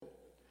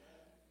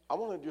I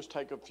want to just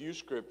take a few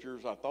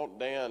scriptures. I thought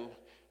Dan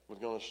was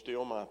going to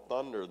steal my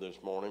thunder this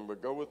morning,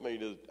 but go with me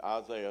to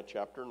Isaiah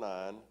chapter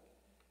 9.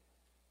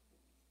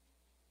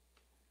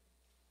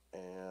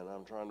 And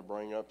I'm trying to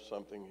bring up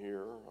something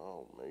here.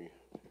 Oh, me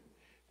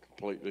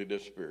completely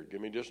disappeared.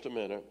 Give me just a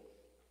minute.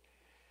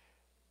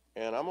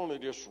 And I'm going to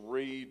just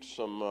read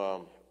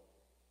some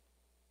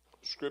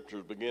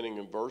scriptures beginning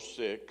in verse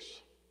 6.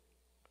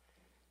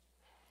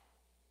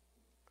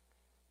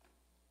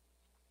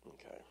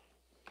 Okay.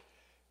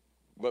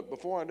 But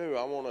before I do,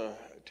 I want to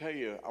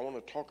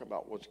talk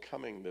about what's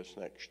coming this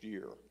next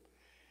year.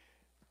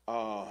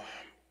 I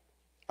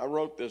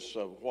wrote this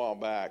a while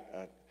back.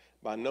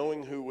 By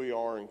knowing who we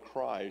are in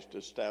Christ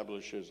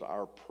establishes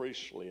our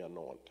priestly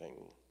anointing.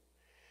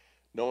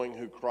 Knowing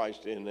who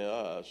Christ in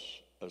us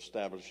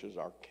establishes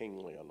our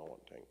kingly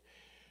anointing.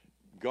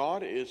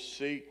 God is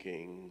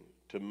seeking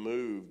to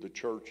move the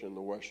church in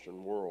the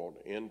Western world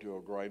into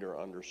a greater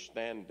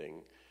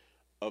understanding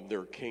of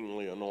their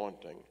kingly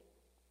anointing.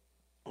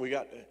 How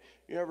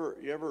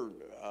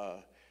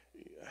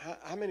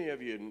many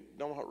of you,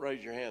 don't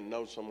raise your hand,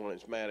 know someone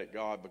that's mad at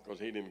God because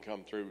he didn't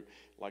come through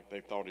like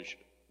they thought he should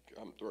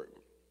come through?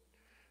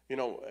 You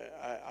know,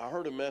 I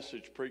heard a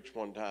message preached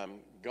one time,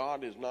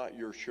 God is not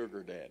your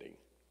sugar daddy.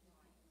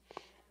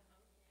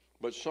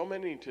 But so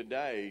many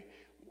today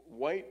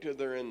wait till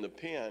they're in the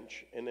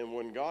pinch, and then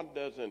when God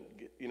doesn't,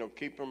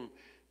 keep them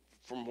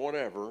from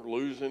whatever,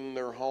 losing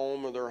their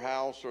home or their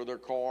house or their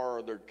car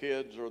or their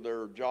kids or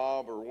their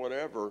job or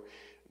whatever,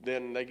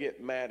 then they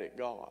get mad at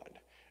God.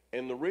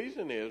 And the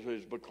reason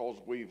is because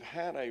we've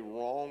had a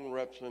wrong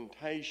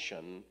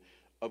representation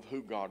of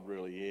who God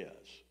really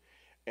is.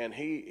 And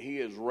he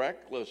is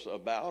reckless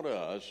about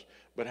us,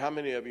 but how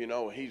many of you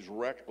know he's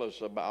reckless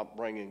about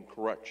bringing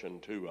correction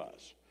to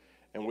us?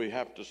 And we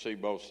have to see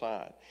both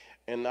sides.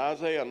 In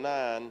Isaiah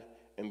 9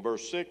 and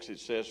verse 6 it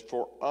says,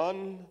 for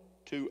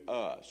unto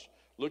us.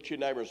 Look at your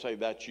neighbor and say,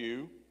 that's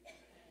you.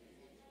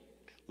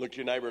 Look at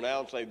your neighbor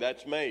now and say,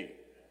 that's me.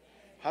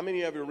 How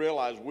many of you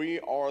realize we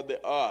are the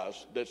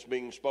us that's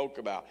being spoke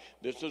about?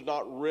 This is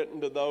not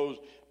written to those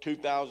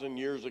 2,000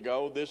 years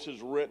ago. This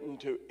is written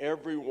to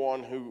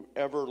everyone who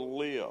ever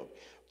lived.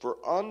 For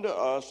unto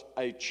us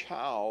a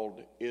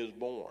child is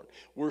born.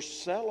 We're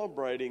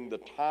celebrating the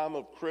time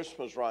of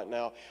Christmas right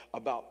now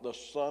about the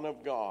Son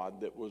of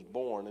God that was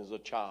born as a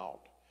child.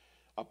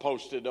 I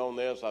posted on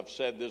this. I've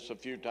said this a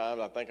few times.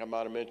 I think I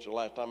might have mentioned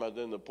last time I was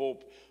in the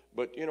pulpit.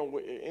 But,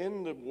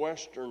 in the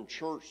Western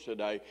church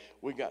today,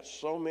 we got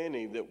so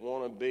many that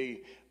want to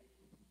be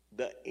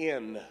the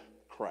in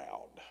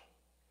crowd.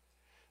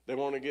 They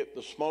want to get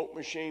the smoke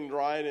machine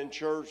right in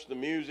church, the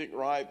music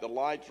right, the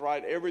lights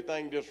right,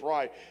 everything just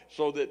right,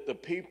 so that the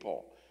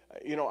people,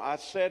 I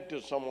said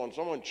to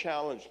someone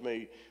challenged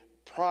me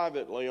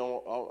privately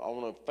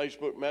on a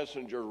Facebook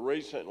Messenger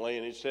recently,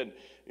 and he said,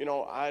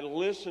 I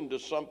listened to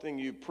something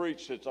you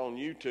preached that's on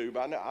YouTube.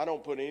 I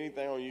don't put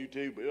anything on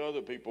YouTube, but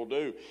other people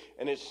do.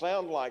 And it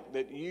sounds like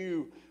that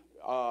you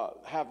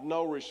have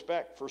no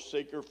respect for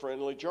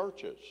seeker-friendly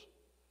churches.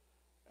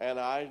 And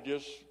I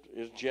just,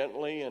 as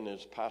gently and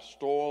as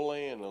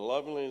pastorally and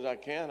lovingly as I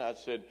can, I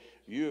said,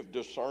 you have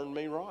discerned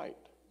me right.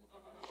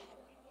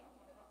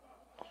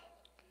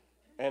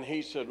 And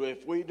he said,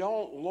 if we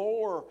don't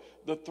lower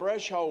the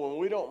threshold and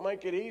we don't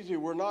make it easy,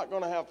 we're not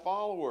going to have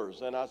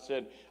followers. And I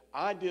said,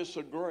 I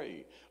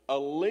disagree. A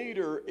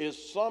leader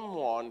is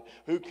someone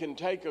who can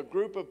take a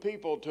group of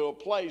people to a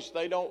place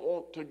they don't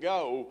want to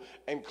go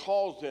and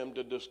cause them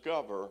to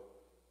discover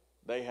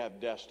they have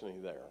destiny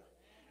there.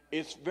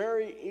 It's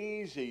very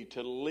easy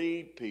to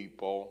lead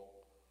people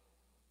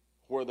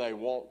where they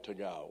want to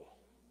go.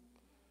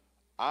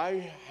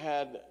 I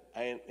had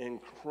an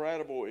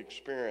incredible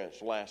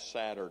experience last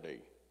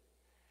Saturday.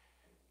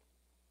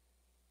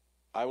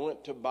 I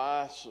went to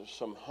buy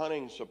some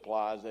hunting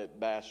supplies at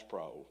Bass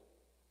Pro.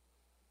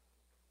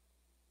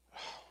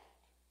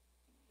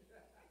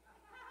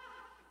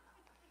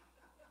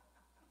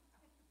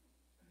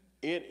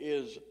 It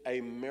is a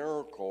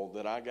miracle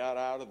that I got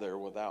out of there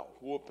without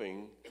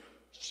whooping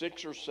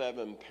 6 or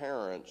 7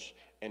 parents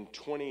and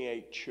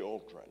 28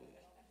 children.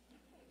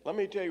 Let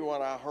me tell you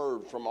what I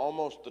heard from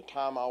almost the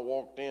time I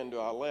walked in to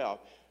I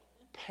left.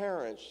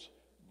 Parents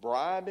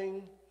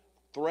bribing,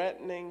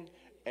 threatening,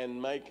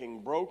 and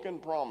making broken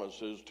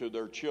promises to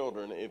their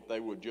children if they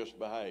would just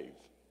behave.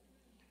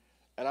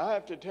 And I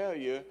have to tell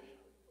you,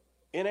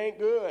 it ain't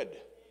good.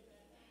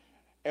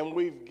 And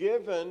we've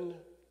given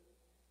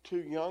to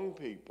young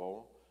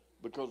people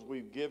because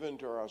we've given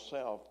to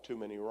ourselves too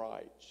many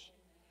rights.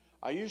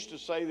 I used to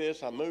say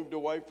this, I moved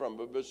away from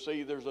it, but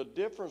see, there's a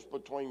difference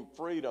between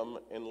freedom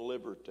and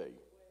liberty.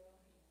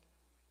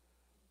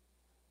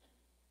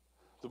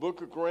 The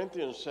book of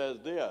Corinthians says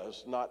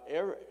this, not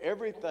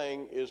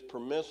everything is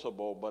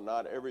permissible, but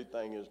not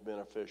everything is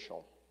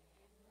beneficial.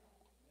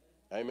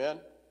 Amen?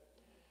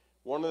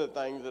 One of the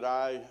things that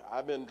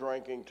I've been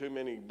drinking too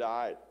many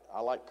diet,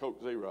 I like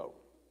Coke Zero.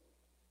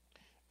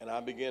 And I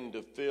begin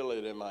to feel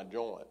it in my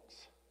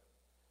joints.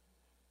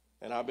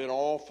 And I've been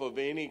off of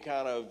any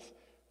kind of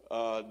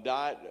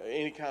diet,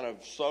 any kind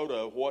of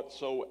soda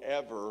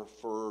whatsoever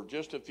for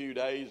just a few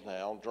days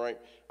now.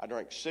 I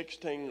drank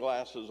 16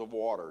 glasses of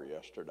water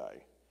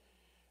yesterday.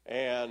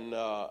 And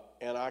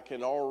I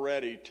can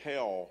already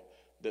tell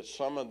that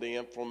some of the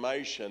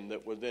inflammation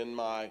that was in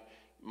my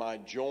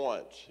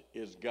joints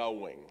is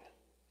going.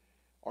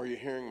 Are you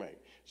hearing me?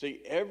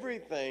 See,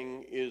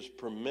 everything is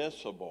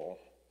permissible,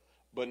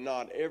 but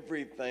not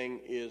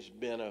everything is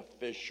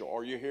beneficial.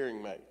 Are you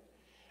hearing me?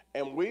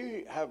 And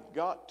we have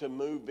got to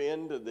move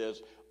into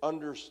this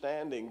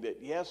understanding that,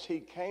 yes, he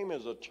came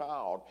as a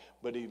child,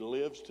 but he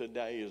lives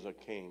today as a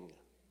king.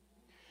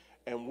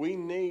 And we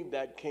need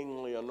that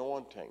kingly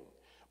anointing.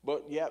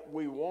 But yet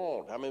we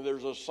won't. I mean,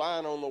 there's a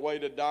sign on the way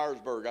to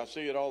Dyersburg. I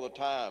see it all the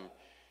time.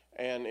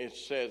 And it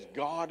says,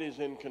 God is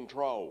in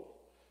control.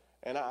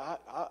 And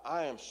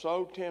I am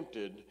so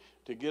tempted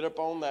to get up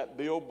on that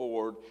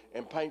billboard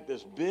and paint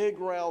this big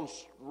round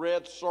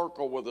red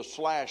circle with a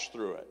slash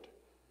through it.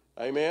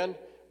 Amen?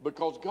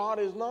 Because God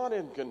is not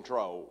in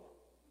control.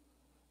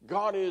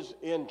 God is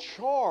in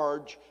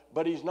charge,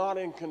 but he's not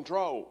in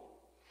control.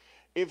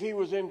 If he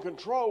was in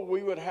control,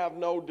 we would have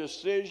no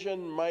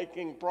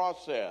decision-making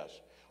process.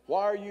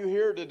 Why are you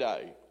here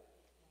today?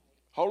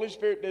 Holy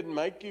Spirit didn't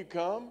make you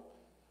come.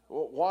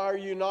 Why are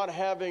you not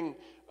having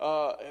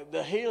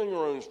the healing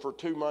rooms for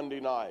 2 Monday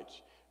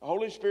nights? The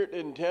Holy Spirit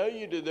didn't tell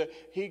you to do that.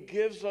 He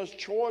gives us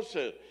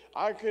choices.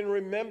 I can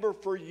remember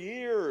for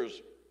years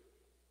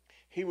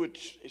he would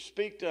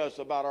speak to us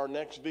about our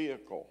next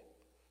vehicle.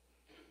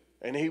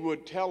 And he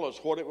would tell us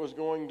what it was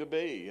going to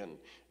be. And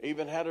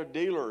even had a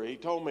dealer. He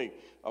told me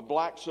a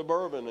black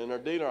Suburban, and a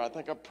dealer, I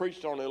think I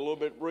preached on it a little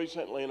bit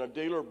recently, and a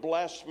dealer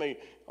blessed me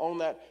on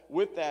that,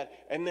 with that.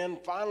 And then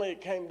finally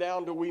it came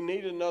down to we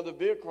need another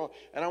vehicle.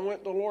 And I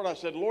went to the Lord. I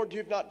said, Lord,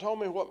 you've not told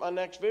me what my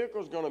next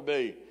vehicle is going to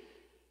be.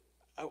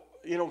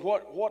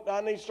 What do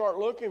I need to start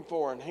looking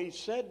for? And he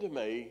said to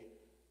me,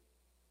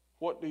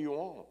 what do you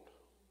want?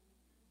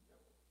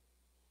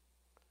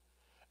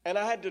 And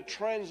I had to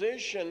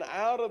transition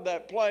out of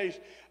that place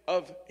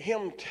of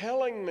him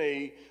telling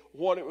me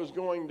what it was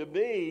going to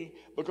be,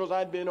 because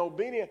I'd been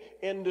obedient,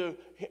 into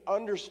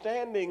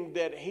understanding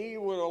that he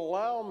would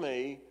allow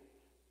me,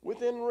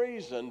 within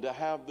reason, to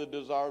have the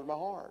desire of my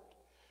heart.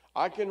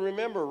 I can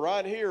remember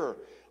right here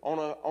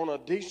on a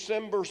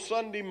December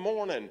Sunday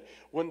morning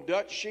when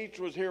Dutch Sheets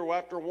was here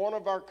after one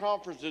of our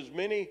conferences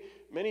many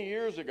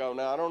years ago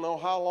now. I don't know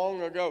how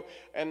long ago.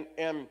 And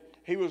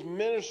he was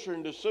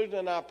ministering to Susan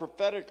and I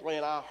prophetically,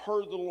 and I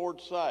heard the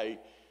Lord say,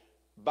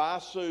 buy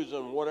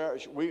Susan whatever.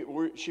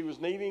 She was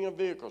needing a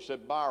vehicle.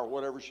 Said, buy her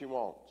whatever she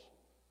wants.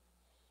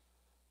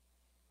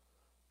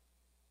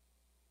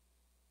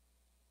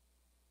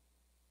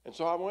 And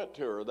so I went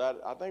to her.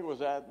 I think it was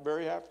that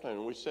very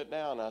afternoon. We sat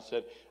down, and I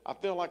said, I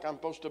feel like I'm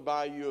supposed to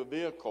buy you a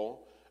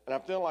vehicle, and I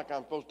feel like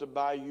I'm supposed to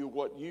buy you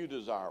what you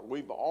desire.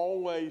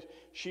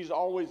 She's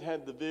always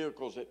had the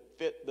vehicles that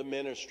fit the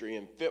ministry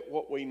and fit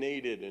what we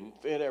needed and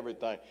fit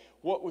everything.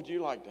 What would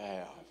you like to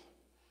have?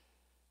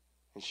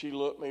 And she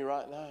looked me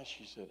right in the eye.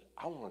 She said,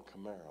 I want a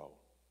Camaro.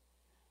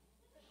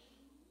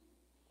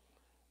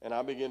 And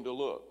I began to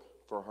look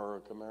for her a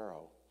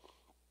Camaro.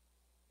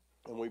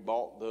 And we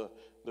bought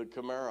the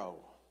Camaro.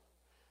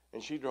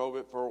 And she drove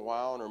it for a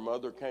while, and her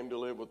mother came to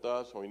live with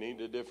us, and we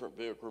needed a different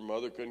vehicle. Her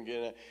mother couldn't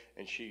get it,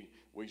 and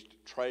we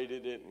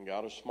traded it and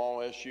got a small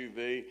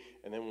SUV.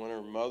 And then when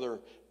her mother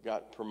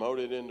got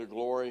promoted into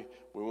glory,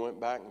 we went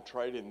back and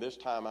traded. And this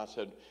time I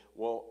said,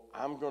 well,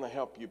 I'm going to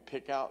help you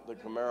pick out the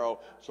Camaro.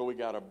 So we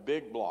got a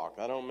big block.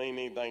 I don't mean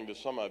anything to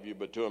some of you,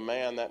 but to a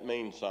man that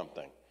means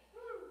something.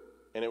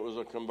 And it was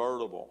a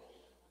convertible.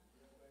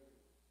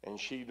 And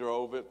she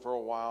drove it for a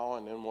while,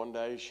 and then one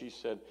day she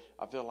said,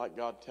 I feel like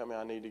God tell me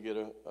I need to get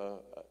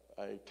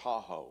a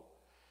Tahoe.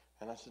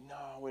 And I said,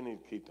 no, we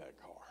need to keep that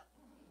car.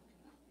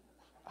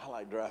 I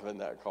like driving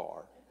that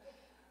car.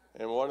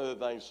 And one of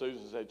the things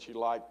Susan said she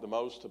liked the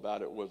most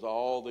about it was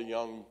all the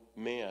young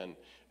men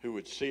who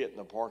would see it in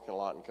the parking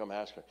lot and come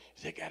ask her,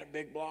 has it got a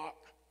big block?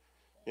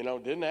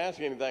 Didn't ask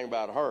anything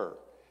about her.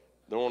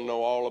 They want to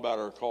know all about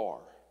her car.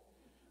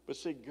 But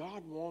see,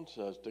 God wants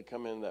us to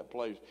come in that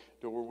place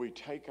to where we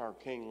take our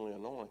kingly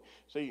anointing.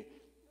 See,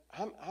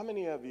 how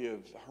many of you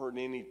have heard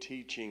any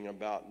teaching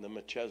about the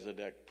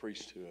Melchizedek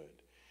priesthood?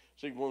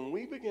 See, when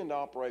we begin to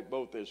operate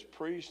both as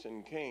priest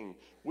and king,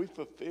 we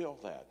fulfill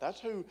that. That's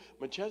who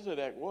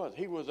Melchizedek was.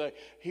 He was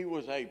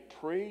a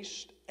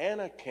priest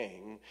and a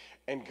king,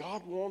 and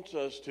God wants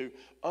us to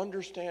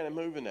understand and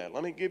move in that.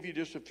 Let me give you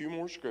just a few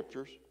more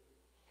scriptures.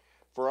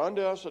 For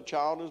unto us a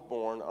child is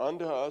born,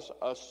 unto us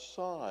a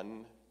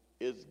son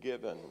is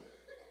given,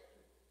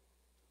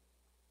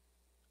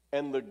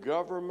 and the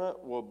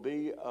government will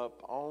be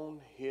upon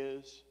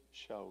his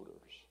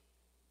shoulders.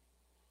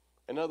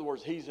 In other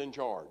words, he's in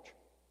charge.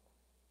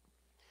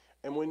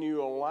 And when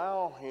you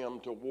allow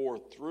him to war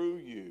through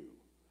you,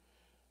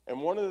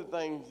 and one of the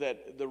things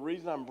the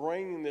reason I'm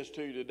bringing this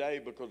to you today,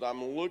 because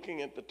I'm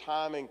looking at the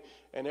timing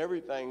and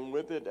everything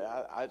with it,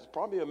 it's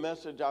probably a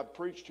message I've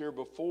preached here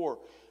before,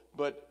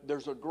 But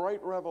there's a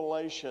great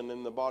revelation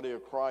in the body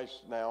of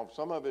Christ now.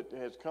 Some of it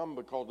has come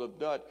because of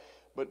Dutch.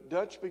 But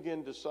Dutch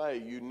began to say,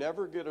 you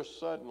never get a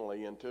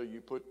suddenly until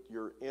you put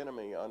your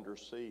enemy under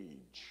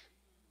siege.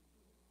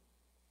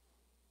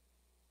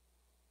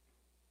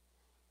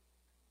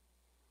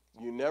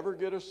 You never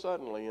get a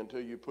suddenly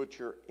until you put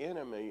your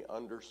enemy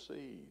under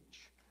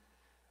siege.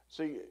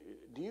 See,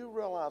 do you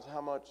realize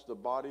how much the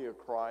body of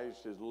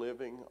Christ is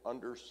living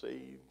under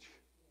siege?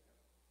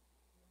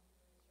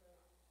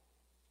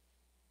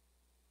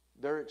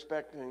 They're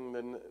expecting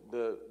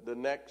the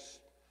next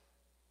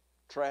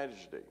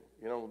tragedy.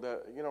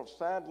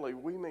 Sadly,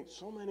 we meet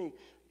so many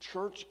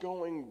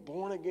church-going,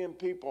 born-again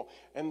people,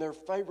 and their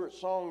favorite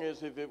song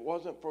is, if it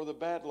wasn't for the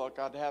bad luck,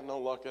 I'd have no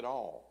luck at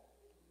all.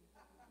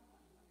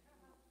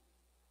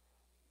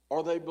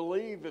 Or they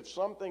believe if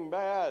something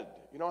bad,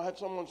 I had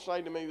someone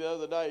say to me the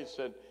other day,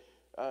 said,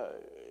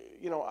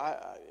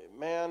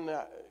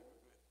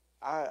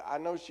 I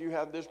noticed you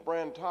have this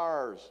brand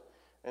tires,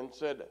 and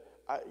said,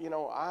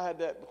 I had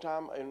that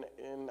time, and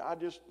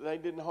they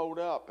didn't hold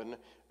up,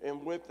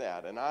 and with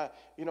that, and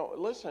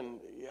listen,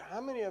 how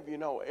many of you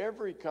know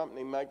every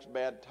company makes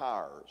bad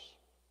tires?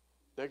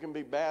 They can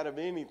be bad of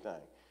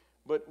anything,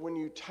 but when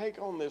you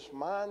take on this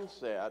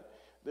mindset,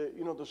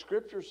 the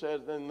scripture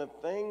says, then the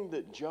thing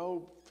that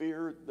Job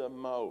feared the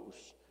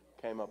most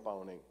came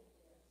upon him.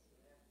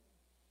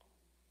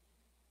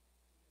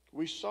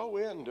 We sow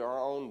into our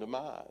own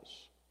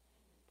demise.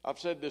 I've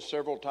said this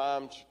several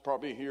times,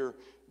 probably here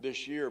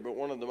this year, but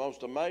one of the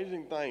most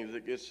amazing things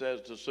that gets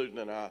said to Susan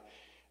and I,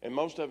 and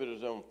most of it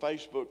is on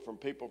Facebook from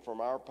people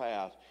from our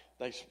past,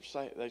 they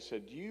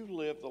said, you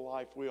live the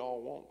life we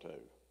all want to.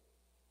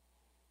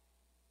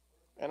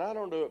 And I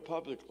don't do it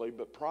publicly,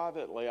 but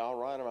privately I'll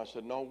write them. I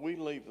said, no, we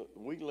live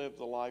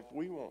the life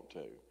we want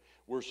to.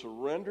 We're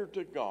surrendered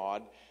to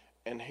God,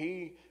 and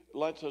He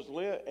lets us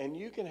live, and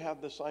you can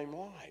have the same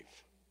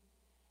life.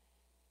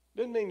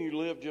 Doesn't mean you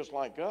live just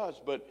like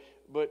us, but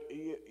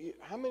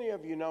how many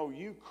of you know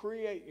you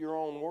create your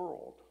own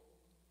world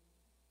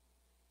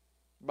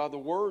by the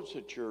words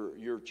that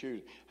you're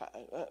choosing?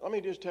 Let me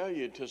just tell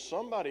you, to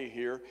somebody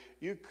here,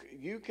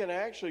 you can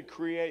actually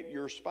create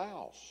your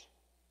spouse.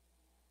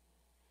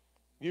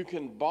 You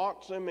can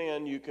box them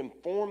in, you can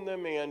form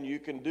them in, you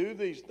can do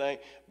these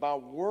things by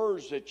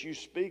words that you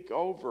speak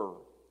over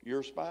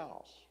your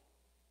spouse.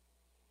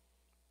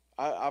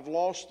 I've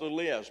lost the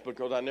list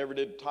because I never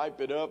did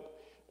type it up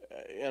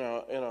in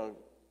a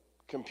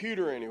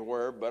computer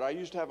anywhere, but I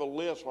used to have a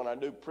list when I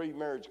do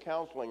pre-marriage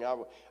counseling.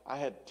 I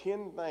had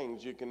 10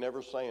 things you can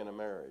never say in a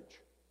marriage.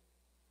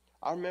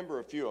 I remember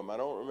a few of them. I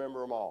don't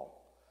remember them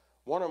all.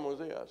 One of them was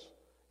this: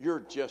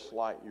 you're just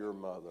like your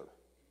mother.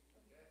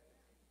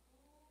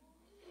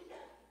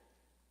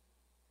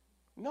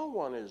 No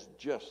one is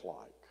just like.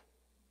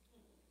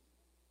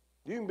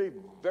 You can be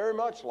very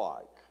much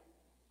like.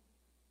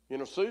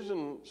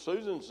 Susan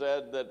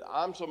said that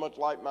I'm so much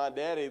like my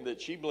daddy that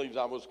she believes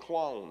I was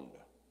cloned.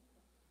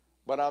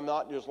 But I'm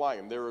not just like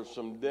him. There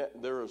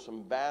are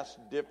some vast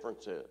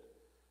differences.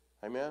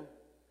 Amen?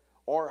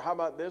 Or how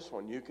about this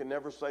one? You can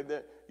never say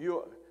that.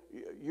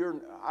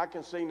 I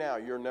can see now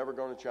you're never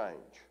going to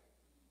change.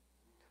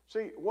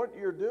 See, what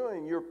you're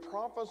doing, you're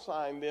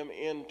prophesying them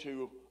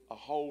into a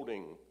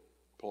holding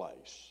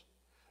place.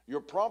 You're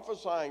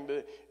prophesying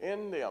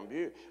in them.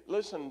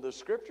 Listen, the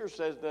scripture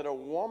says that a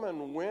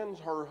woman wins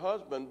her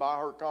husband by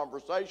her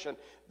conversation.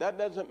 That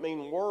doesn't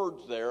mean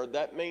words there.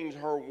 That means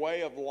her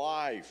way of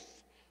life,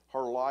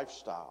 her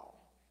lifestyle.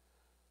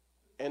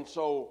 And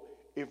so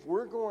if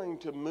we're going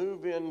to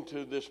move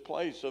into this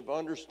place of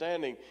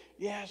understanding,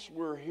 yes,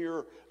 we're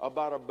here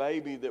about a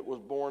baby that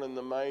was born in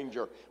the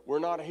manger. We're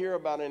not here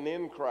about an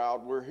in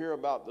crowd. We're here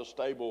about the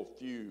stable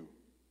few.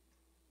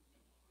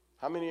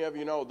 How many of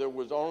you know there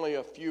was only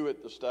a few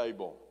at the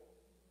stable?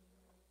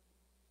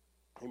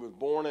 He was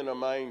born in a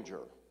manger.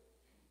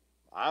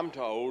 I'm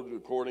told,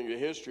 according to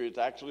history, it's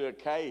actually a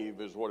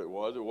cave is what it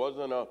was. It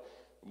wasn't a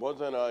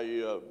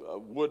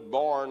wood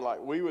barn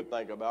like we would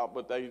think about,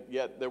 but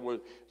there was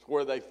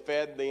where they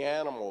fed the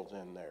animals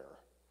in there.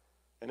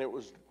 And it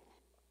was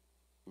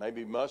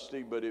maybe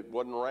musty, but it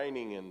wasn't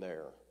raining in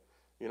there.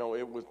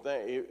 It was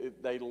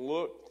they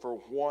looked for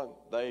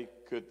what they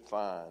could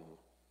find.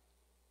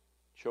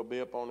 She'll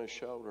be up on his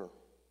shoulder.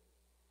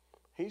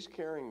 He's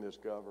carrying this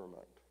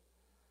government.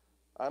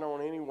 I don't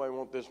in any way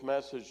want this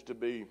message to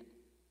be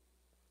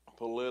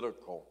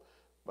political,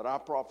 but I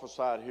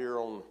prophesied here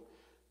on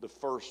the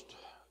 1st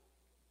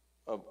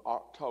of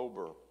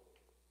October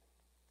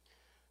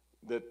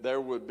that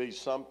there would be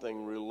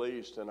something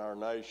released in our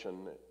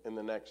nation in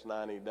the next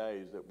 90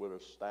 days that would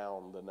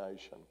astound the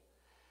nation.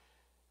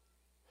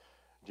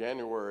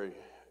 January,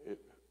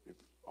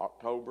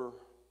 October,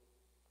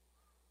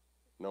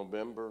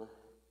 November,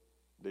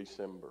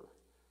 December.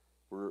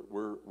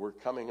 We're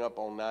coming up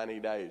on 90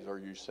 days. Are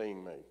you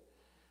seeing me?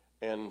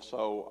 And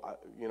so,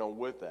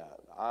 with that,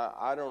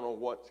 I don't know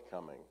what's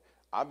coming.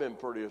 I've been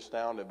pretty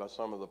astounded by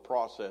some of the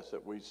process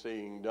that we're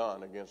seeing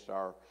done against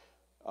our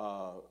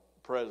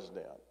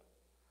president.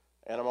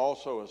 And I'm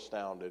also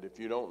astounded. If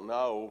you don't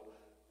know,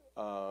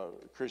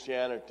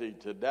 Christianity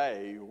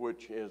Today,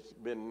 which has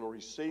been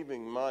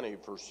receiving money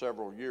for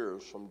several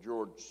years from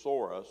George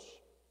Soros,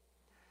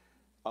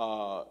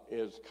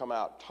 has come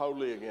out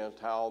totally against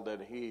how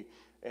that he,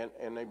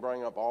 and they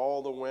bring up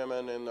all the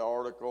women in the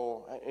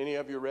article. Any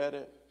of you read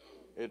it?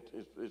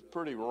 It's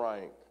pretty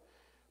rank.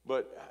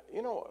 But,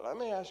 let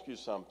me ask you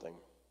something.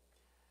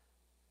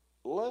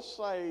 Let's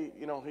say,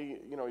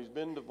 he's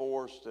been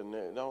divorced, and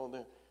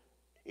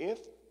if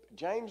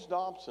James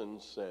Dobson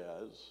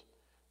says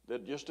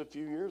that just a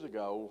few years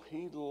ago,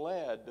 he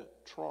led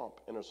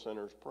Trump in a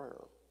sinner's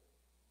prayer.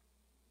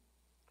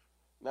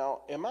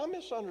 Now, am I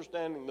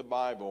misunderstanding the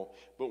Bible?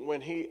 But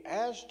when he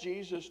asked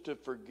Jesus to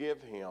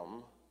forgive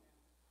him,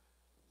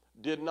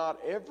 did not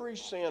every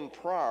sin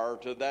prior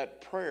to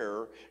that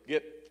prayer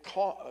get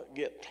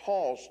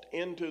tossed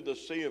into the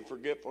sea of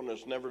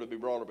forgetfulness, never to be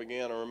brought up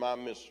again? Or am I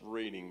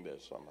misreading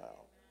this somehow?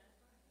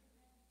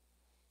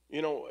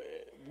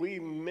 We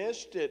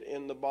missed it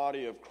in the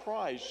body of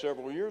Christ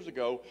several years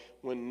ago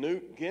when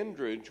Newt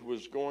Gingrich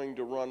was going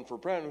to run for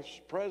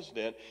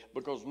president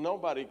because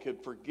nobody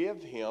could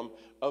forgive him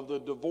of the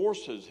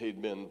divorces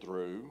he'd been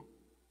through.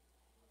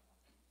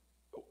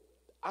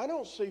 I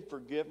don't see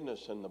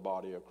forgiveness in the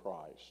body of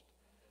Christ.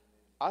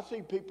 I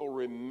see people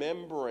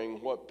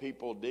remembering what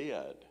people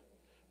did.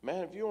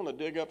 Man, if you want to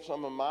dig up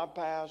some of my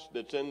past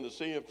that's in the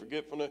sea of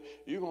forgetfulness,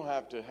 you're going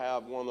to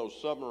have one of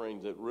those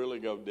submarines that really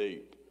go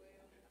deep.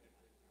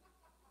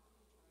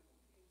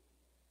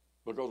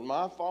 Because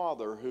my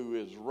Father, who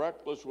is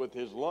reckless with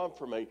his love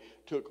for me,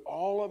 took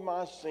all of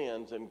my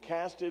sins and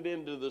cast it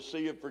into the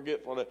sea of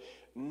forgetfulness,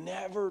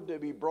 never to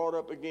be brought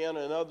up again.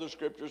 And other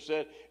scriptures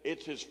said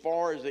it's as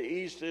far as the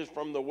east is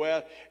from the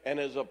west. And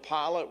as a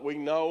pilot, I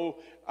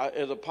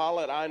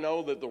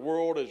know that the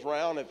world is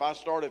round. If I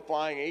started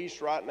flying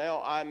east right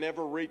now, I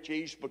never reach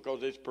east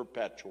because it's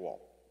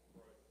perpetual.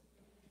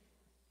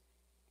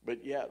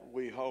 But yet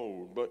we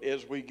hold. But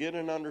as we get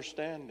an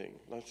understanding,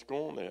 let's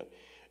go on that.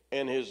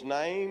 And his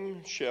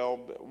name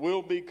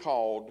will be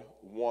called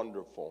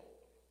Wonderful.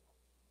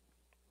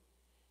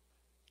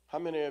 How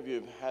many of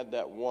you have had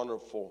that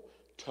wonderful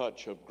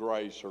touch of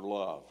grace or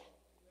love?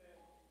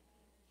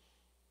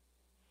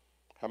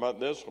 How about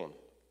this one?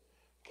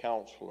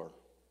 Counselor.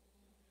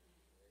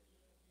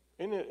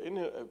 Isn't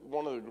it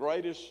one of the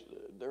greatest,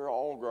 they're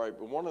all great,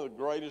 but one of the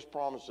greatest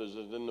promises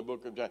is in the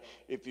book of James.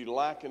 If you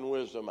lack in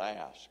wisdom,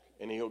 ask,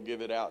 and he'll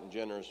give it out in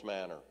generous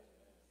manner.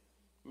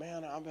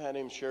 Man, I've had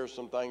him share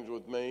some things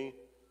with me.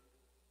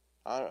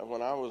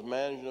 When I was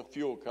managing a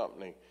fuel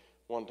company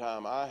one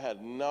time, I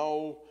had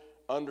no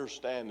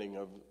understanding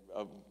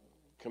of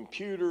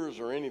computers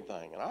or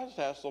anything. And I just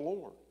asked the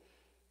Lord.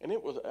 And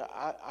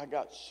I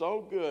got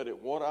so good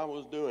at what I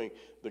was doing,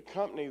 the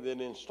company that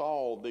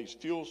installed these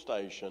fuel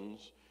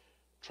stations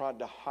tried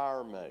to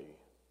hire me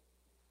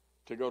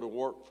to go to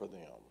work for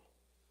them.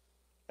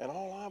 And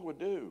all I would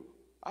do,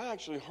 I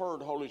actually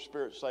heard Holy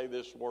Spirit say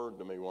this word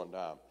to me one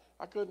time.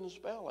 I couldn't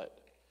spell it.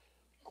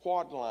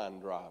 Quadline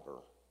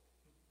driver.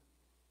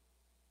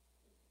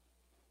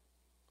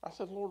 I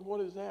said, Lord,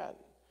 what is that?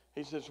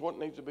 He says, what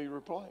needs to be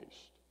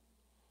replaced?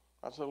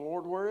 I said,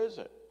 Lord, where is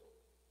it?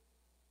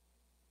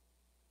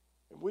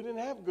 We didn't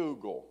have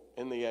Google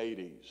in the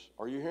 80s.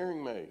 Are you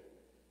hearing me?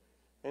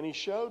 And he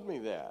showed me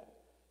that.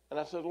 And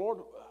I said, Lord,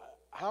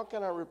 how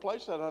can I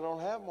replace that? I don't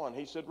have one.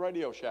 He said,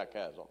 Radio Shack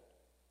has them.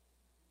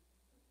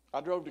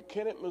 I drove to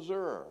Kennett,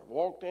 Missouri,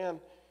 walked in,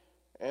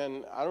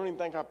 and I don't even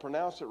think I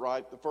pronounced it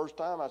right the first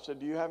time. I said,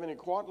 do you have any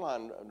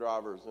quadline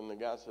drivers? And the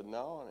guy said,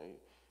 no.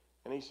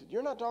 And he said,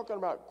 you're not talking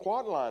about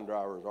quadline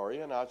drivers, are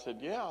you? And I said,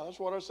 yeah, that's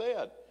what I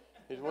said.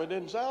 He said, well, it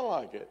didn't sound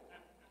like it.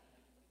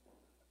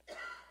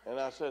 And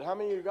I said, how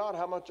many you got?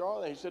 How much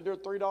are they? He said, they're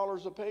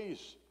 $3 a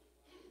piece.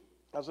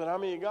 I said, how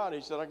many you got?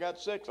 He said, I got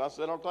 6. I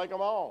said, I'll take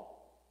them all.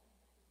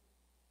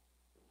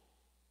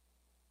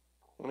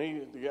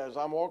 As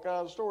I'm walking out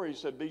of the store, he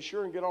said, be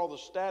sure and get all the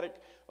static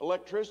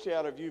electricity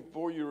out of you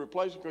before you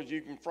replace it because you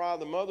can fry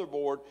the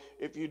motherboard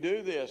if you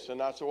do this.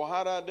 And I said, well,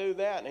 how do I do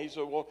that? And he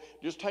said, well,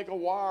 just take a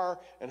wire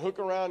and hook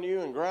around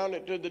you and ground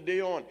it to the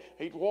deal. And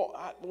he'd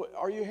walk,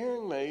 are you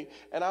hearing me?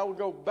 And I would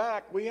go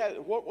back. We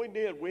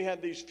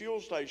had these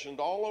fuel stations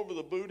all over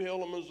the Boot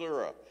Hill of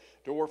Missouri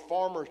to where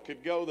farmers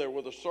could go there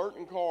with a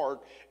certain card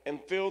and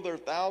fill their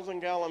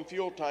 1,000-gallon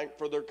fuel tank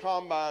for their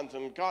combines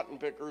and cotton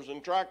pickers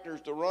and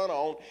tractors to run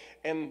on.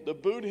 And the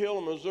Boot Hill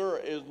of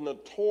Missouri is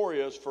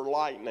notorious for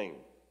lightning.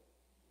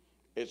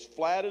 It's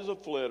flat as a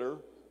flitter,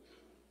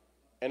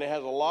 and it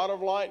has a lot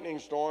of lightning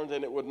storms,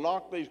 and it would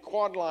knock these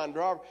quadline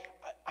drivers.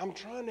 I'm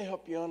trying to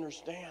help you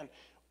understand.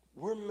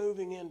 We're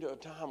moving into a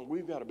time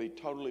we've got to be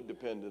totally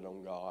dependent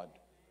on God.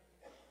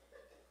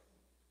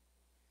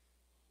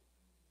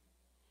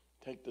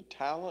 Take the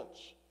talents,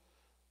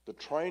 the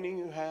training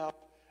you have,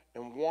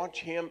 and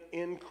watch him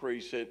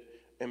increase it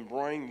and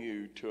bring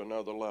you to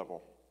another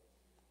level.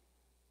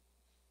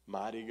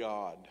 Mighty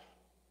God.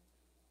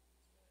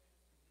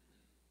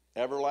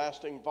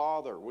 Everlasting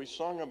Father. We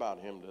sung about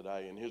him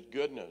today and his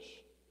goodness.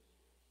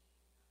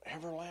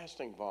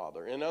 Everlasting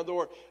Father. In other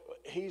words,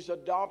 He's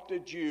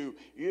adopted you.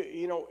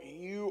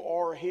 You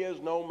are His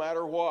no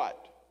matter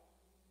what.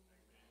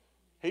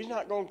 He's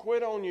not going to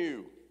quit on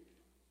you.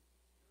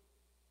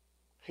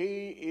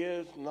 He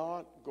is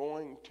not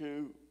going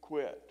to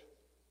quit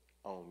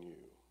on you.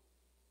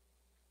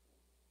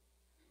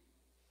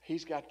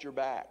 He's got your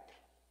back.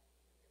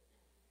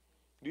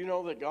 Do you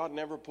know that God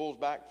never pulls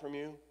back from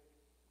you?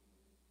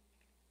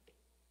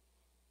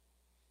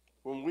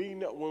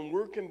 When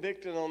we're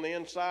convicted on the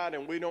inside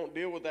and we don't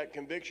deal with that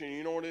conviction,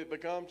 you know what it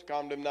becomes?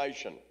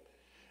 Condemnation.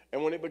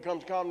 And when it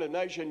becomes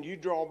condemnation, you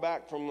draw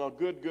back from a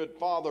good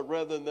Father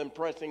rather than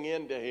pressing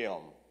into Him.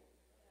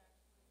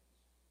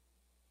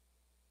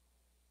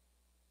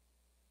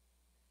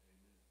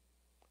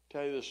 I'll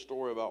tell you this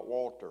story about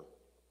Walter.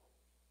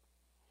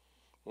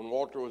 When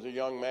Walter was a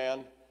young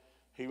man,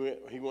 he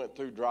went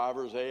through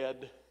driver's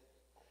ed,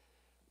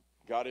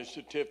 got his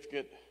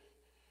certificate,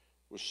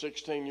 was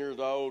 16 years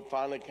old.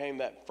 Finally came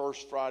that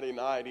first Friday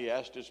night. He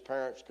asked his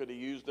parents, could he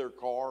use their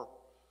car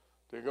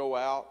to go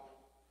out?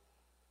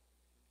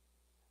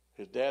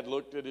 His dad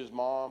looked at his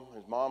mom.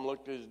 His mom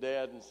looked at his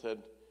dad and said,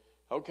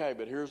 okay,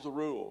 but here's the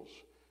rules.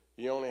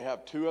 You only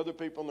have 2 other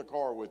people in the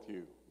car with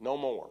you, no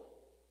more.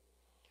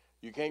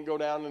 You can't go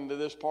down into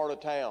this part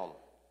of town.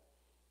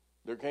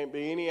 There can't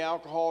be any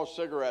alcohol or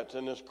cigarettes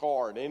in this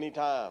car at any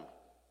time.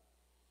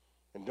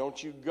 And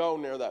don't you go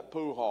near that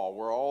pool hall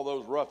where all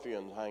those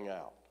ruffians hang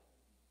out.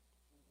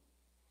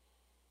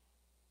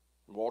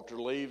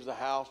 Walter leaves the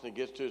house and he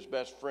gets to his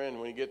best friend.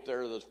 When he gets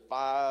there, there's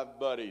 5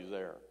 buddies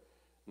there.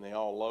 And they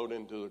all load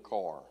into the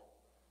car.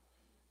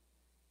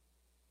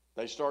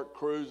 They start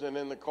cruising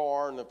in the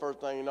car, and the first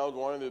thing he knows,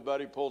 one of his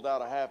buddies pulls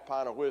out a half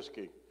pint of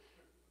whiskey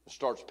and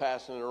starts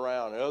passing it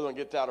around. The other one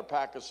gets out a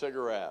pack of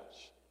cigarettes.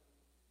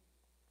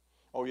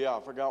 Oh, yeah,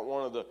 I forgot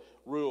one of the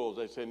rules.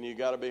 They said, you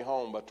got to be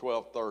home by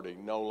 12:30,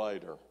 no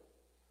later.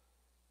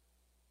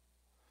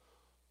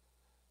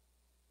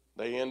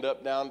 They end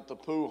up down at the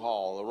pool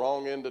hall, the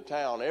wrong end of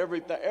town.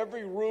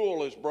 Every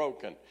rule is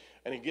broken.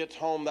 And he gets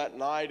home that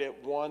night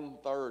at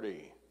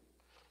 1:30.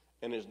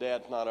 And his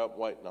dad's not up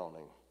waiting on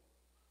him.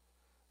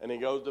 And he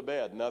goes to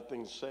bed.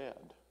 Nothing's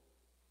said.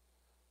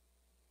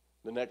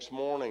 The next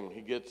morning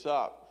he gets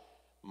up.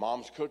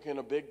 Mom's cooking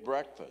a big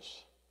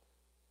breakfast.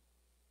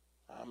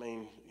 I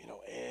mean,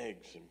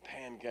 eggs and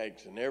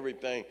pancakes and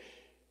everything.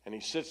 And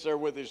he sits there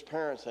with his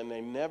parents, and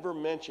they never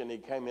mention he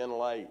came in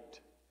late.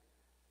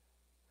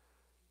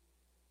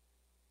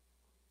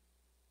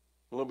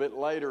 A little bit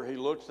later, he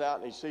looks out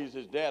and he sees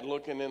his dad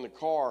looking in the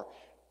car,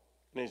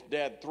 and his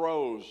dad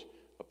throws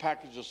a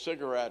package of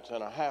cigarettes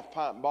and a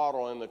half-pint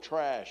bottle in the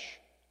trash.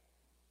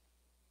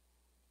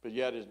 But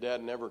yet his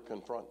dad never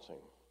confronts him.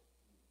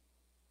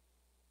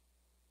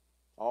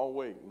 All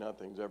week,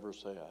 nothing's ever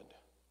said.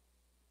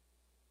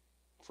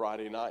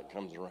 Friday night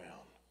comes around.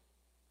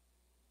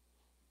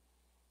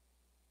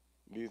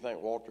 Do you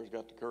think Walter's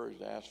got the courage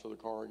to ask for the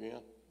car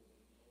again?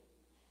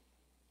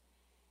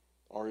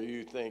 Or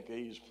you think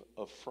he's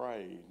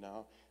afraid?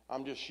 Now,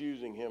 I'm just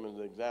using him as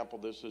an example.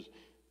 This is,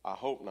 I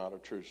hope, not a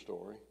true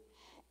story.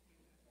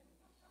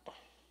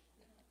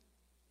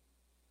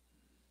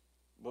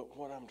 But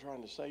what I'm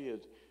trying to say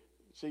is,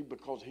 see,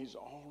 because he's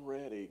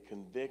already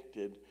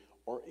convicted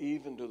or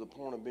even to the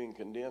point of being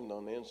condemned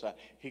on the inside,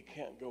 he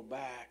can't go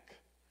back.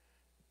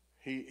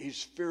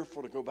 He's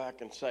fearful to go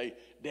back and say,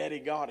 Daddy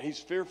God. He's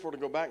fearful to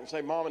go back and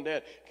say, Mom and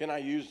Dad, can I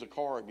use the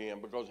car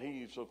again? Because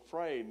he's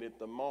afraid at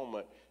the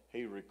moment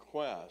he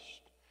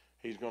requests,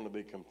 he's going to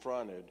be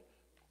confronted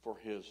for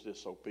his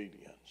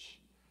disobedience.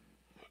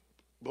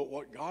 But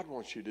what God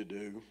wants you to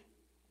do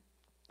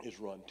is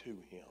run to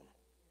Him.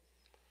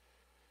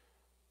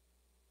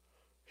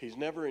 He's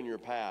never in your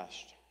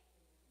past.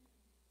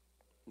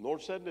 The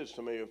Lord said this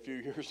to me a few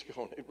years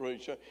ago, and it really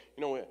showed.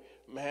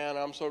 Man,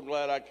 I'm so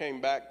glad I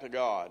came back to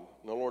God.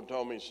 And the Lord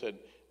told me, He said,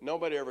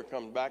 nobody ever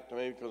comes back to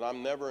me because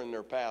I'm never in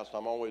their past.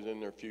 I'm always in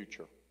their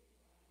future.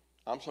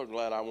 I'm so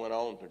glad I went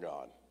on to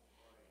God.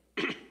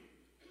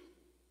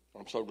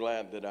 I'm so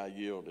glad that I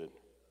yielded.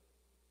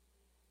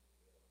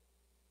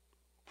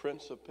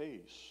 Prince of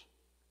Peace.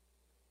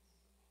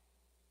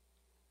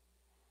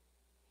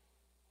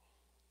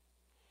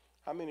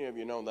 How many of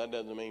you know that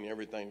doesn't mean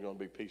everything's going to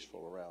be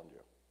peaceful around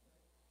you?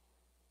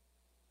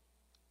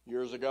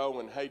 Years ago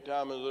in Hayti,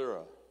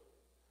 Missouri,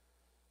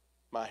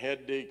 my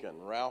head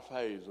deacon, Ralph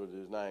Hayes was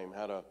his name,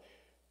 had a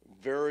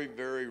very,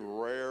 very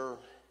rare,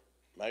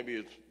 maybe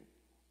it's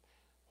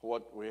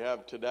what we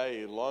have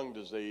today, lung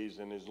disease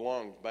in his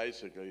lungs,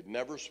 basically. He'd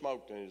never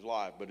smoked in his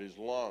life, but his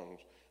lungs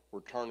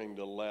were turning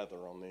to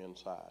leather on the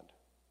inside.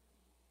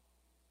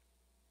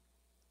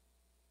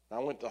 I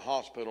went to the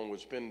hospital and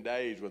would spend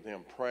days with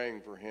him,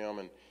 praying for him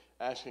and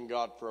asking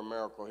God for a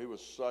miracle. He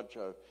was such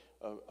a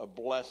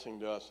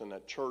blessing to us in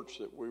that church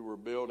that we were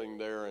building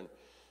there.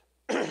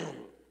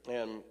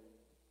 And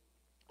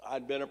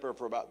I'd been up there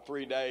for about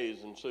 3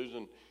 days, and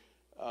Susan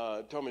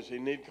told me, she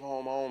needed to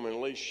come home and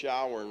at least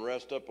shower and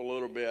rest up a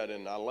little bit.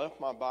 And I left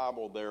my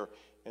Bible there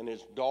and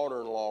his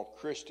daughter-in-law,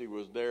 Christy,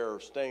 was there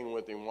staying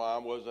with him while I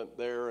wasn't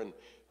there, and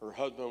her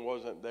husband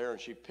wasn't there,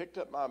 and she picked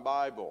up my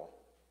Bible.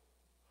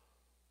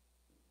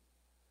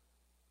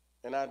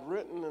 And I'd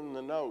written in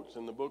the notes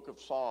in the book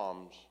of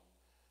Psalms,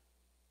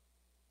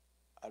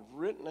 I'd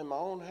written in my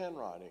own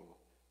handwriting,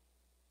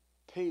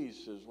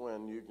 peace is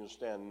when you can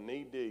stand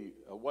knee-deep,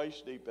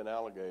 waist-deep in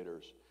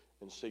alligators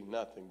and see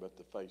nothing but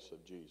the face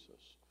of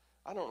Jesus.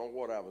 I don't know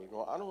what I was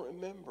going. I don't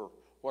remember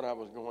what I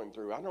was going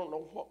through. I don't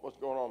know what was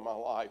going on in my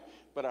life,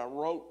 but I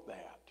wrote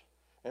that.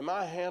 And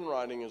my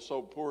handwriting is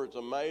so poor, it's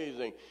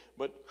amazing.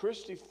 But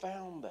Christy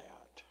found that.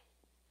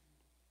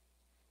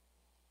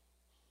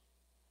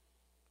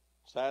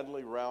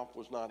 Sadly, Ralph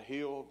was not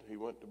healed. He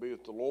went to be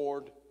with the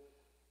Lord.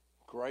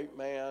 Great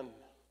man.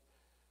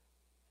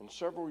 And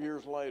several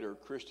years later,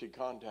 Christy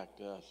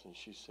contacted us, and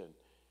she said,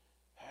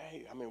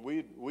 hey,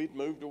 we'd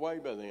moved away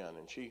by then,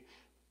 and she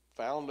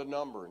found a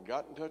number and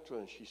got in touch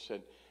with us, and she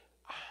said,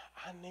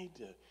 I need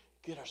to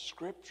get a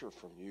scripture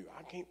from you.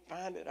 I can't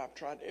find it. I've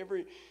tried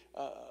every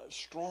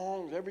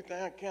Strong's,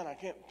 everything I can. I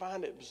can't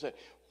find it. But said,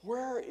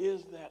 where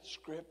is that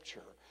scripture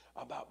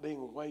about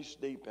being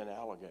waist deep in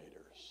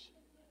alligators?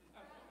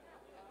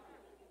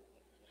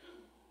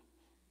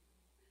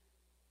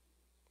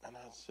 And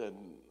I said,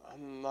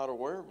 I'm not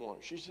aware of one.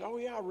 She said, oh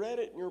yeah, I read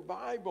it in your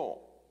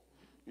Bible.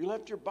 You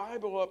left your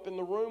Bible up in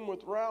the room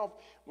with Ralph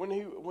when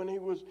he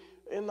was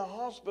in the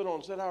hospital,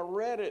 and said, I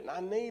read it and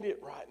I need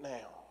it right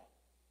now.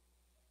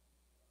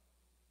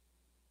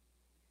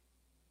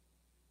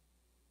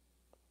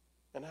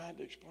 And I had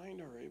to explain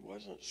to her, it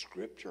wasn't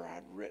scripture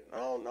I'd written.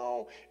 Oh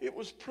no, it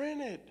was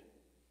printed.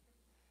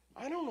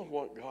 I don't know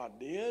what God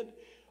did,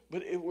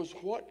 but it was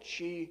what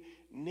she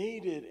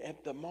needed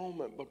at the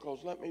moment,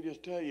 because let me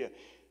just tell you,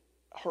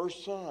 her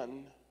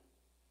son,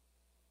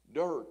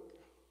 Dirk,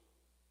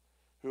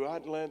 who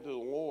I'd led to the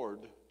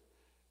Lord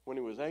when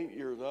he was 8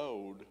 years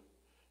old,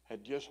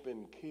 had just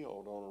been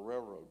killed on a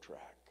railroad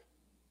track.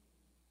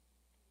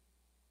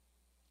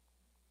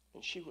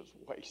 And she was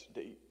waist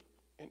deep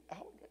in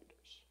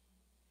alligators.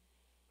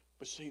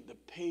 But see, the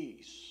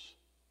peace,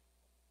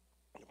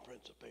 the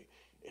Prince of Peace,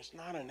 it's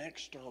not an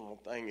external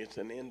thing, it's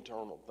an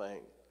internal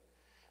thing.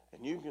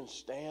 And you can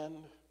stand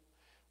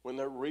when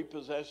they're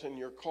repossessing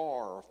your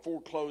car, or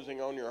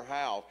foreclosing on your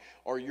house,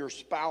 or your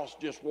spouse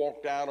just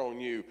walked out on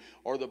you,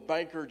 or the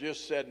banker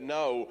just said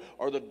no,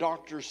 or the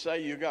doctors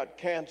say you got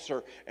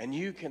cancer, and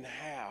you can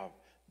have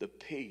the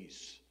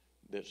peace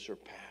that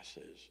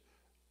surpasses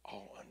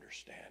all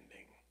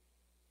understanding.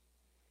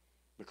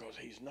 Because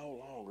he's no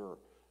longer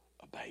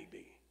a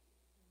baby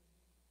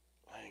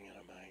laying in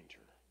a manger.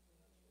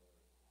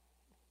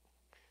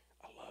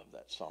 I love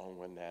that song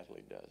when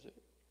Natalie does it.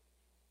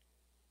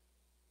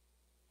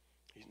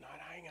 He's not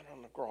hanging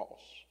on the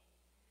cross.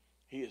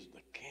 He is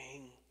the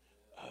King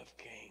of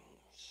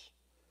Kings.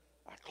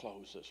 I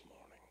close this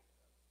morning.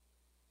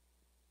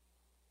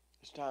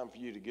 It's time for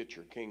you to get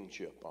your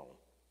kingship on.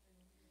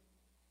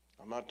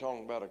 I'm not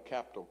talking about a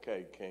capital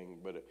K king,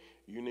 but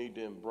you need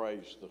to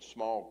embrace the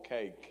small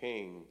K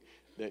king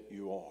that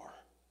you are.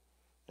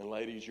 And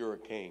ladies, you're a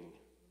king.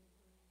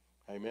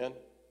 Amen?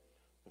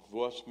 If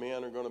us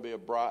men are going to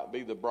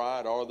be the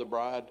bride or the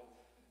bride,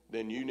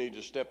 then you need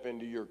to step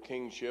into your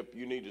kingship.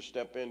 You need to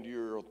step into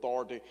your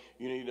authority.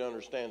 You need to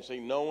understand.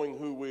 See, knowing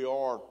who we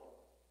are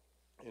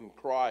in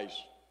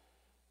Christ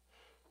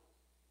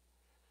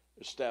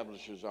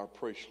establishes our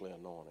priestly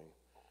anointing.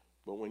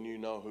 But when you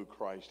know who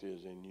Christ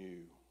is in you,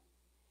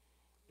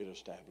 it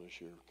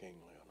establishes your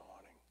kingly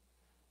anointing.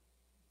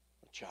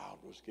 A child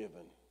was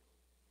given.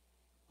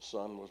 A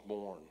son was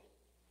born.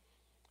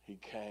 He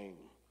came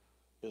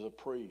as a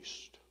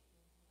priest.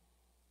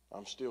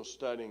 I'm still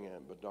studying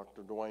it, but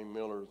Dr. Dwayne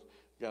Miller's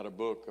got a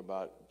book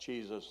about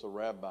Jesus the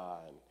Rabbi,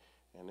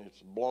 and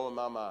it's blowing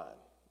my mind.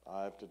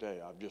 I have to tell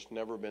you, I've just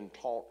never been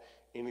taught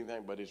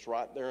anything, but it's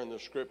right there in the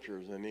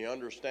scriptures, and the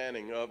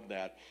understanding of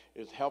that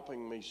is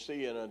helping me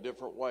see in a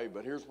different way.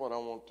 But here's what I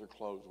want to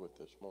close with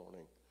this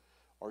morning.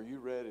 Are you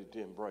ready to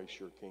embrace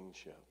your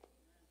kingship?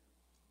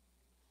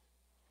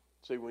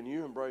 See, when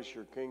you embrace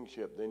your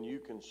kingship, then you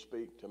can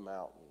speak to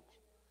mountains.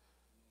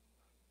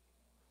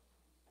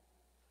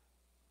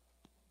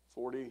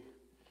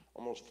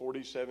 almost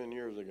 47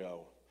 years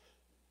ago,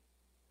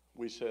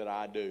 we said,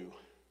 I do.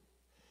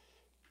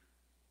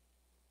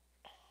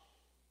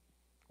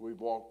 We've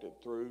walked it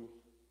through.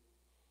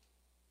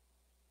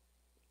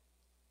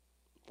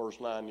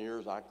 First 9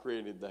 years, I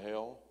created the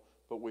hell,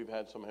 but we've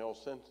had some hell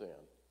since then.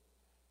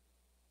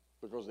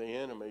 Because the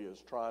enemy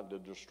has tried to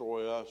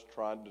destroy us,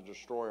 tried to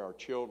destroy our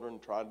children,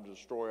 tried to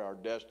destroy our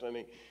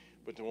destiny.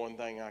 But the one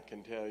thing I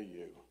can tell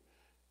you,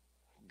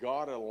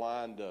 God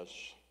aligned us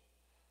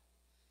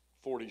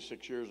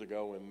 46 years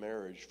ago in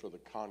marriage for the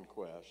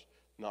conquest,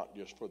 not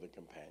just for the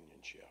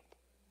companionship.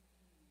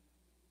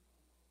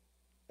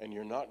 And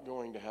you're not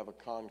going to have a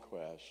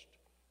conquest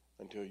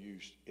until you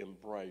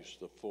embrace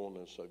the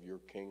fullness of your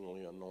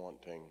kingly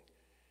anointing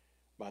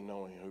by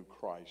knowing who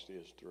Christ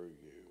is through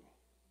you.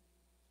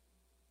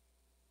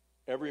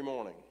 Every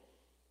morning,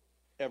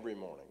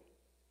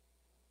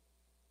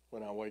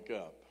 when I wake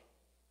up,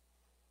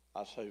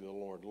 I say to the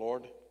Lord,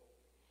 Lord,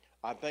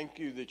 I thank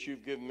you that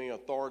you've given me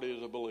authority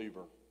as a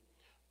believer.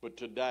 But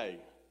today,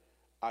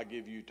 I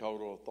give you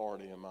total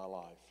authority in my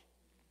life.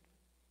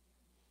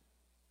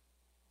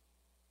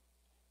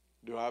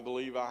 Do I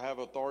believe I have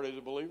authority as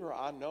a believer?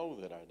 I know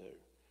that I do.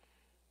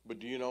 But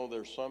do you know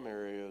there's some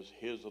areas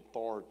his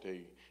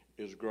authority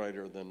is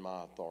greater than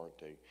my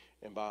authority.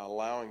 And by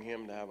allowing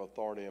him to have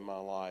authority in my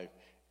life,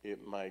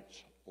 it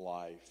makes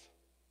life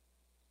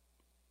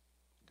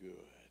good.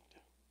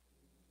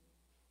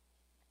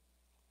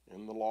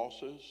 In the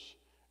losses,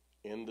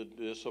 in the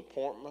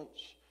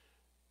disappointments,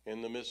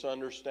 in the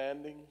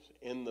misunderstandings,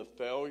 in the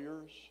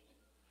failures,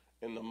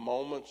 in the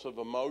moments of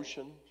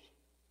emotions,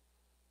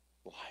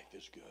 life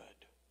is good.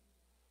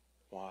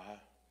 Why?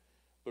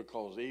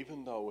 Because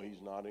even though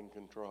he's not in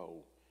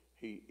control,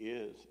 he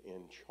is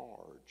in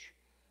charge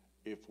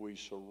if we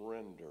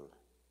surrender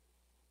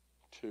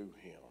to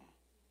him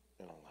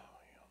and allow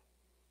him.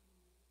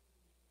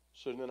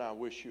 So then I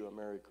wish you a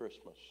Merry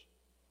Christmas.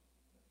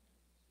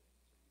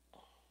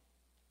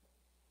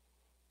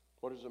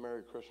 What is a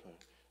Merry Christmas?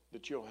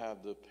 That you'll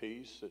have the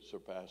peace that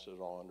surpasses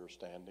all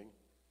understanding.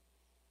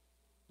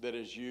 That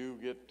as you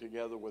get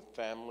together with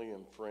family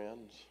and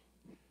friends,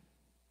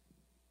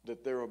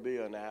 that there will be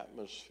an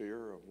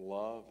atmosphere of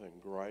love and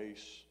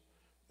grace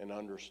and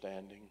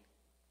understanding.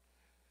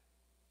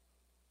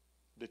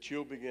 That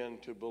you'll begin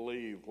to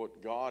believe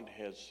what God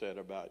has said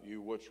about you,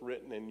 what's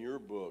written in your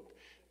book,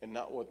 and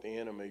not what the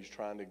enemy's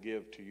trying to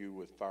give to you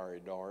with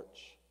fiery darts.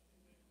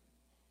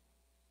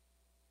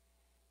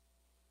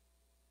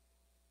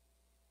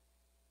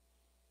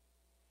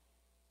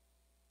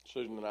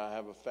 Susan and I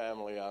have a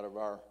family out of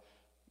our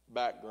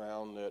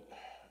background that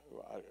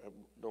I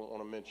don't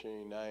want to mention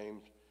any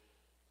names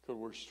because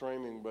we're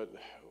streaming, but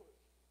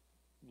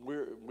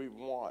we've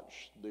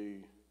watched the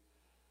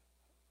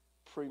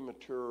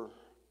premature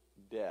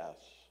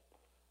deaths.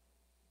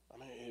 I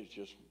mean, it's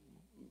just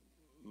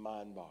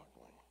mind-boggling.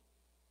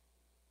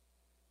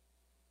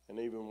 And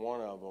even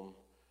one of them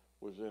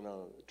was in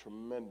a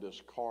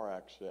tremendous car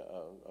accident,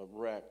 a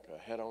wreck, a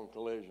head-on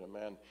collision.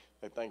 Man,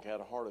 they think had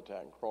a heart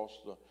attack and crossed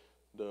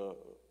the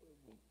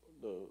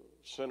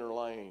center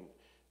lane,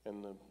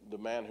 and the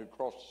man who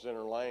crossed the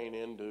center lane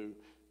into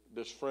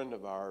this friend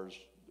of ours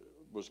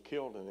was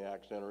killed in the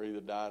accident or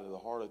either died of the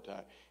heart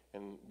attack.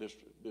 And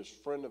this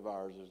friend of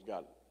ours has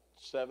got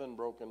 7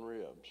 broken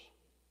ribs,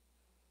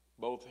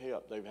 both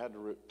hip. They've had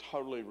to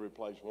totally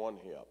replace one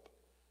hip,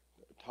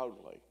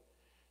 totally.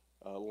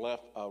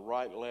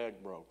 Right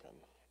leg broken,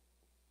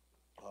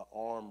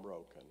 arm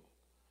broken.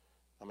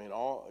 I mean,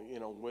 all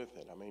with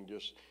it. I mean,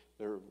 just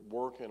they're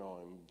working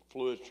on him.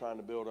 Fluid's trying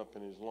to build up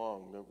in his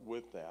lung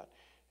with that.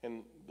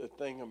 And the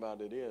thing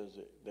about it is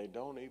that they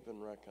don't even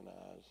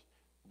recognize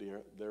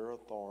their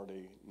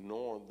authority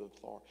nor the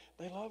authority.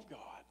 They love God.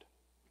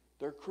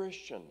 They're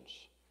Christians.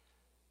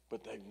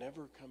 But they've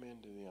never come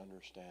into the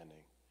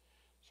understanding.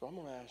 So I'm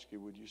going to ask you,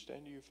 would you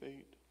stand to your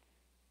feet?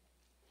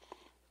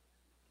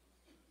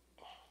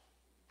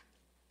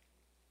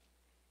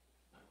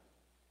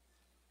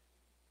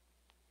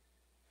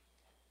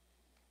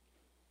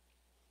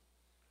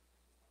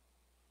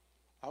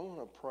 I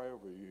want to pray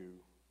over you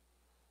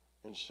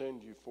and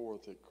send you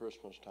forth at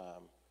Christmas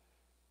time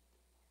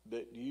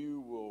that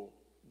you will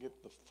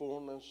get the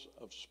fullness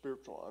of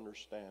spiritual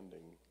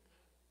understanding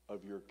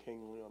of your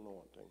kingly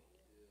anointing.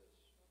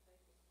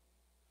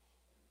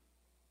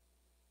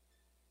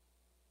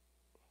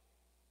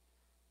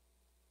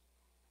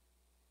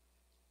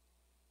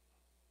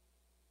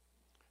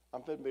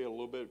 I'm going to be a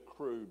little bit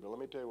crude, but let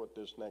me tell you what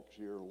this next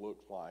year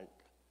looks like.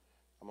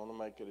 I'm going to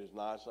make it as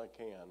nice as I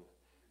can.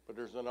 But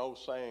there's an old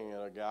saying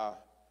that a guy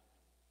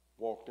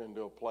walked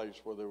into a place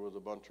where there was a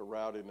bunch of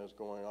rowdiness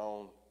going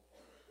on.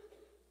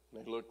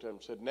 And he looked at him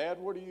and said, "Ned,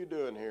 what are you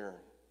doing here?"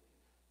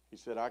 He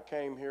said, "I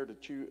came here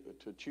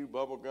to chew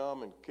bubble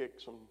gum and kick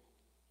some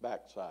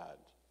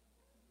backsides.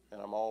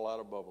 And I'm all out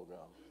of bubble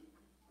gum."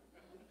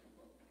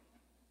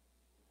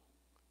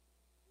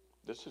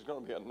 This is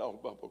going to be a no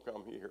bubble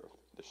gum year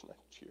this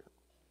next year.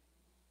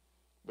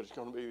 But it's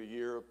going to be the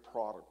year of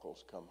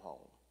prodigals come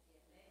home.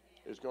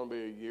 It's going to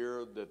be a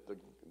year that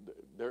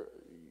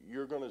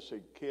you're going to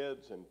see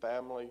kids and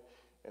family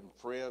and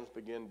friends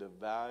begin to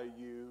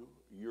value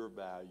your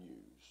values.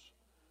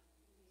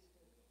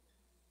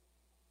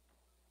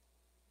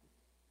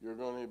 You're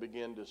going to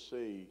begin to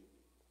see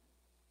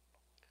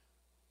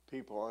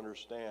people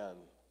understand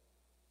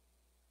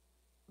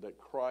that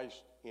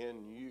Christ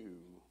in you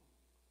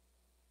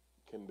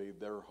can be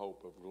their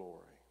hope of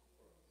glory.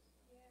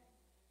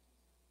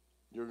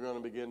 You're going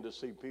to begin to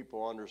see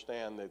people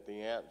understand that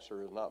the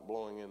answer is not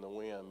blowing in the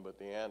wind, but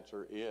the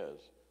answer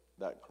is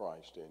that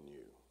Christ in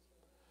you.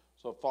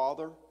 So,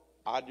 Father,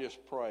 I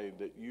just pray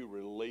that you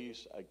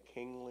release a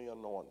kingly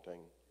anointing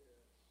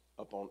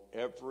upon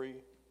every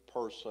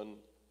person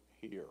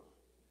here.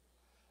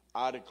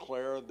 I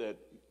declare that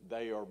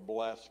they are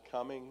blessed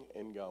coming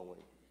and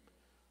going.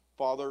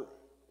 Father,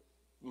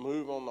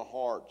 move on the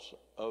hearts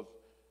of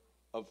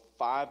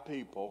 5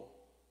 people.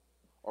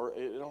 Or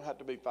it don't have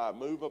to be 5.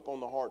 Move up on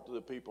the hearts of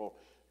the people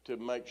to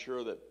make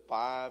sure that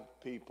 5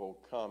 people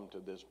come to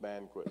this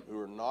banquet who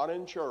are not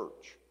in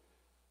church,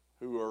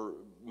 who are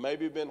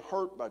maybe been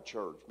hurt by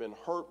church, been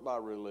hurt by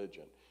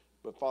religion.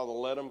 But Father,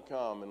 let them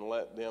come and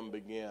let them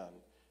begin.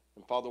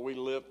 And Father, we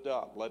lift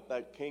up, let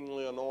that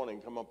kingly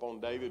anointing come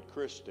upon David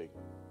Christie.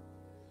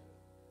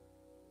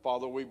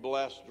 Father, we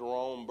bless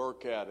Jerome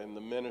Burkett in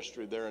the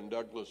ministry there in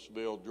Douglas,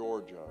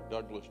 Georgia.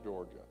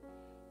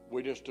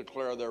 We just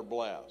declare they're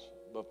blessed.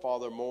 But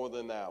Father, more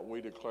than that,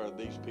 we declare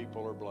these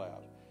people are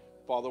blessed.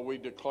 Father, we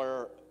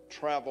declare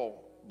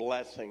travel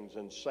blessings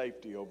and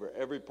safety over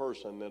every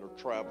person that will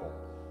travel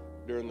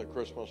during the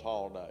Christmas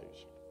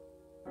holidays.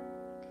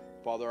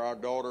 Father, our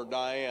daughter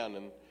Diane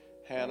and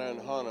Hannah and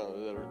Hannah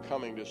that are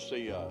coming to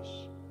see us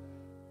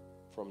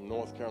from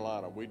North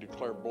Carolina, we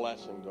declare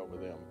blessings over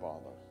them,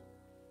 Father.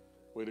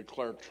 We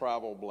declare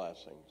travel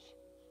blessings.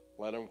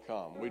 Let them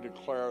come. We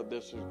declare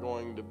this is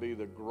going to be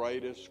the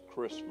greatest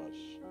Christmas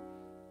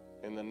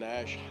in the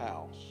Nash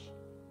house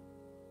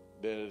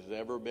that has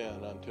ever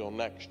been until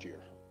next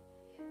year.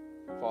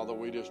 Father,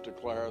 we just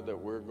declare that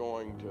we're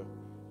going to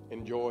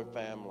enjoy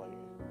family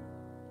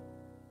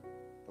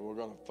and we're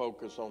going to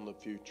focus on the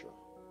future.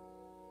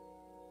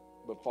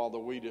 But Father,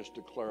 we just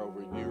declare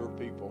over your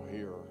people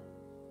here,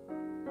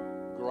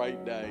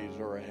 great days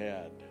are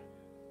ahead.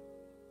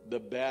 The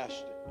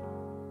best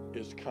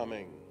is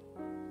coming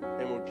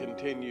and will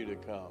continue to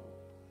come.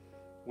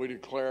 We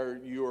declare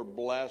you are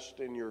blessed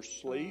in your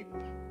sleep.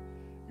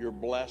 You're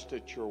blessed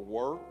at your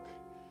work.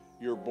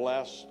 You're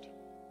blessed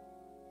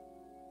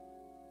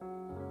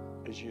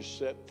as you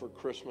sit for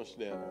Christmas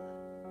dinner.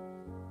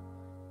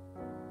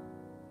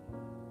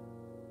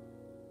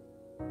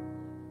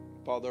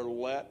 Father,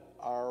 let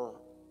our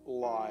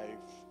life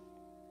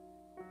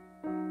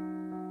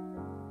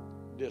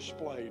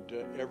display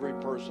to every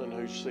person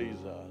who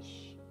sees us.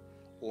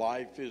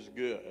 Life is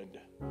good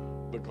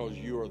because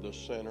you are the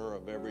center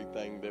of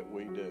everything that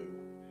we do.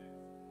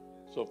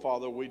 So,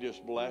 Father, we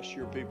just bless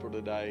your people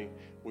today.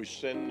 We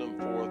send them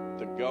forth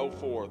to go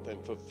forth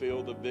and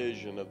fulfill the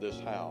vision of this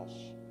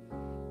house.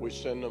 We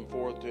send them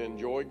forth to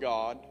enjoy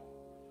God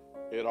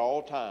at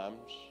all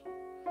times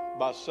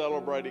by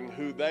celebrating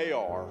who they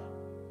are,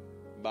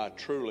 by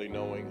truly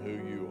knowing who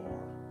you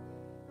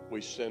are.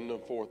 We send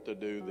them forth to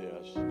do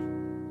this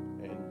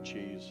in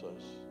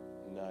Jesus'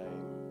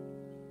 name.